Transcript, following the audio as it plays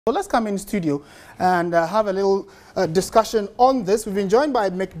So let's come in studio and have a little discussion on this. We've been joined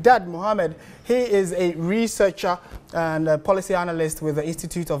by Mikdad Mohammed. He is a researcher and a policy analyst with the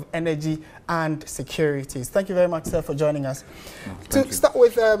Institute of Energy and Securities. Thank you very much, sir, for joining us. To start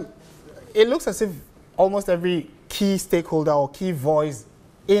with, it looks as if almost every key stakeholder or key voice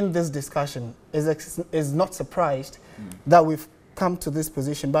in this discussion is not surprised that we've come to this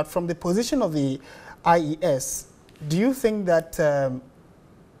position. But from the position of the IES, do you think that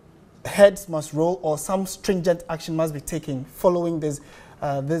heads must roll or some stringent action must be taken following this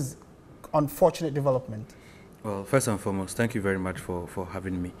unfortunate development? Well, first and foremost, thank you very much for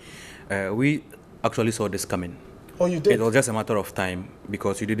having me. We actually saw this coming. Oh, you did? It was just a matter of time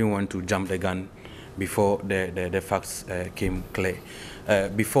because you didn't want to jump the gun before the facts came clear.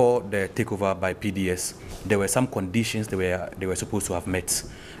 Before the takeover by PDS, there were some conditions they were supposed to have met,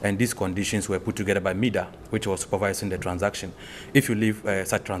 and these conditions were put together by MIDA, which was supervising the transaction. If you leave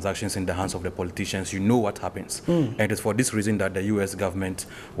such transactions in the hands of the politicians, you know what happens. And it's for this reason that the US government,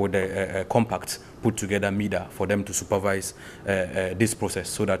 with the compact, put together MIDA for them to supervise this process,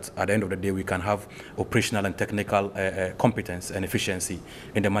 so that at the end of the day we can have operational and technical competence and efficiency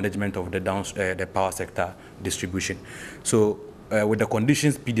in the management of the power sector distribution. So with the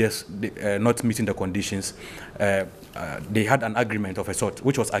conditions, PDS not meeting the conditions, they had an agreement of a sort,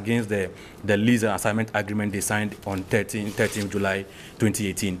 which was against the lease and assignment agreement they signed on 13 July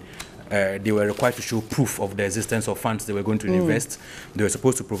 2018. They were required to show proof of the existence of funds they were going to invest. They were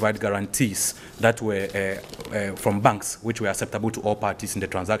supposed to provide guarantees that were from banks, which were acceptable to all parties in the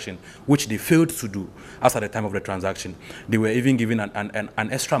transaction, which they failed to do as at the time of the transaction. They were even given an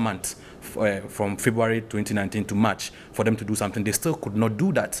extra month from February 2019 to March for them to do something. They still could not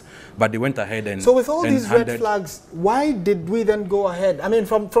do that, but they went ahead and... So with all these red flags, why did we then go ahead? I mean,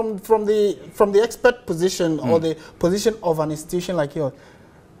 from the expert position or the position of an institution like yours,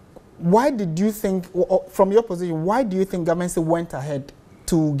 why did you think, from your position, why do you think government went ahead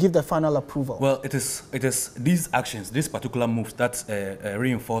to give the final approval? Well, it is these actions, these particular moves that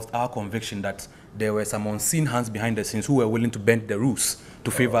reinforced our conviction that there were some unseen hands behind the scenes who were willing to bend the rules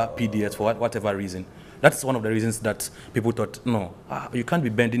to favor PDS for whatever reason. That's one of the reasons that people thought, no, you can't be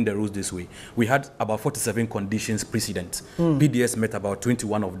bending the rules this way. We had about 47 conditions precedent. PDS met about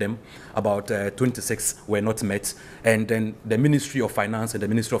 21 of them, about 26 were not met. And then the Ministry of Finance and the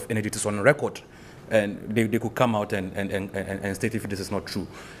Ministry of Energy is on record. And they could come out and state if this is not true.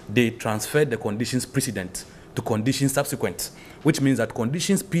 They transferred the conditions precedent to conditions subsequent, which means that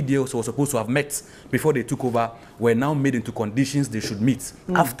conditions PDS was supposed to have met before they took over were now made into conditions they should meet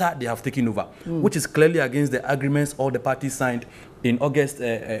after they have taken over, which is clearly against the agreements all the parties signed in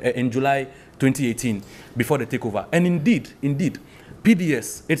July 2018 before the takeover. And indeed,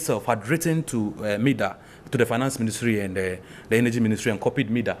 PDS itself had written to MIDA, to the Finance Ministry and the Energy Ministry, and copied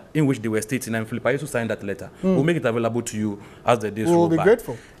MIDA, in which they were stating, and Philip, I used to sign that letter. We'll make it available to you as the days roll by. We'll be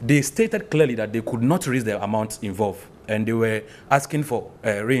grateful. They stated clearly that they could not raise the amount involved, and they were asking for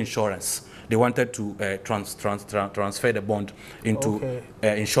reinsurance. They wanted to transfer the bond into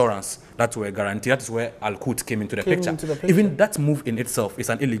insurance that were guaranteed. That is where Al-Qut came into the picture. Even that move in itself is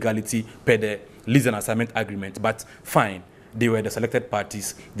an illegality per the lease and assignment agreement, but fine. They were the selected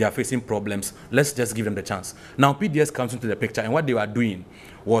parties. They are facing problems. Let's just give them the chance. Now, PDS comes into the picture, and what they were doing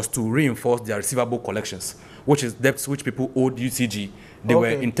was to reinforce their receivable collections, which is debts which people owed UCG. They were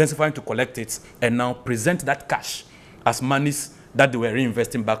intensifying to collect it and now present that cash as monies that they were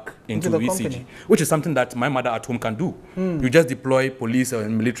reinvesting back into UCG, which is something that my mother at home can do. You just deploy police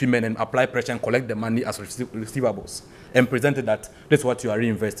and military men and apply pressure and collect the money as receivables and present it that that's what you are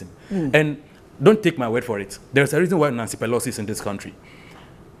reinvesting. And don't take my word for it. There's a reason why Nancy Pelosi is in this country.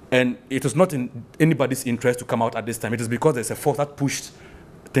 And it was not in anybody's interest to come out at this time. It is because there's a force that pushed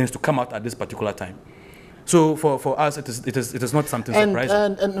things to come out at this particular time. So for us, it is not something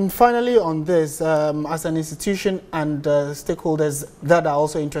surprising. And finally on this, as an institution and stakeholders that are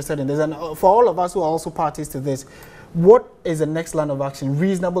also interested in this, and for all of us who are also parties to this, what is the next line of action,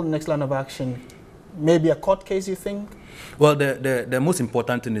 reasonable next line of action? Maybe a court case, you think? Well, the most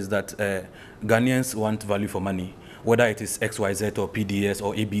important thing is that Ghanaians want value for money, whether it is XYZ or PDS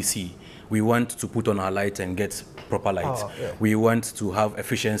or ABC. We want to put on our light and get proper light. We want to have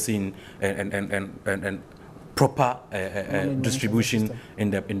efficiency and proper distribution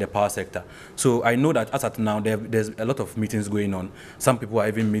in the power sector. So I know that as at now there's a lot of meetings going on. Some people are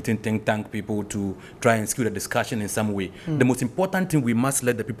even meeting think tank people to try and skew the discussion in some way. The most important thing we must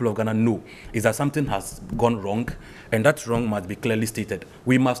let the people of Ghana know is that something has gone wrong, and that wrong must be clearly stated.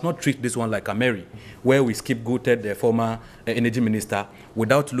 We must not treat this one like a Mary, where we scapegoated the former energy minister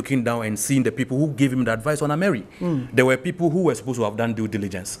without looking down and seeing the people who gave him the advice on a Mary. There were people who were supposed to have done due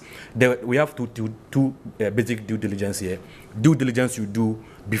diligence. We have two basic due diligence here. Due diligence you do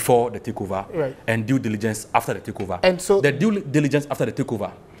before the takeover, right, and due diligence after the takeover. And so the due diligence after the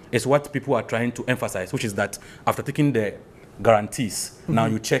takeover is what people are trying to emphasize, which is that after taking the guarantees, now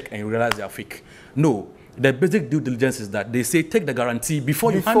you check and you realize they are fake. No, the basic due diligence is that they say take the guarantee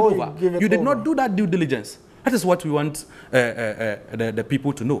before you hand over. You did not do that due diligence. That is what we want the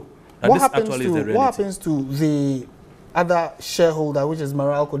people to know. What happens to the other shareholder, which is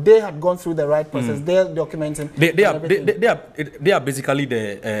Morocco? They had gone through the right process. They're documenting. They are basically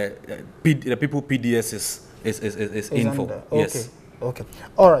the people PDS is in for. Okay. Yes. Okay.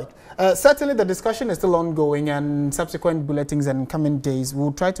 All right. Certainly the discussion is still ongoing, and subsequent bulletins and coming days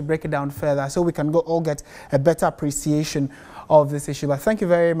we'll try to break it down further so we can all get a better appreciation of this issue. But thank you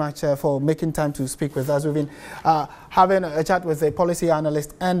very much for making time to speak with us. We've been having a chat with a policy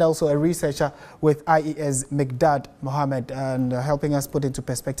analyst and also a researcher with IES, Mekdad Mohammed, and helping us put into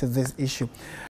perspective this issue.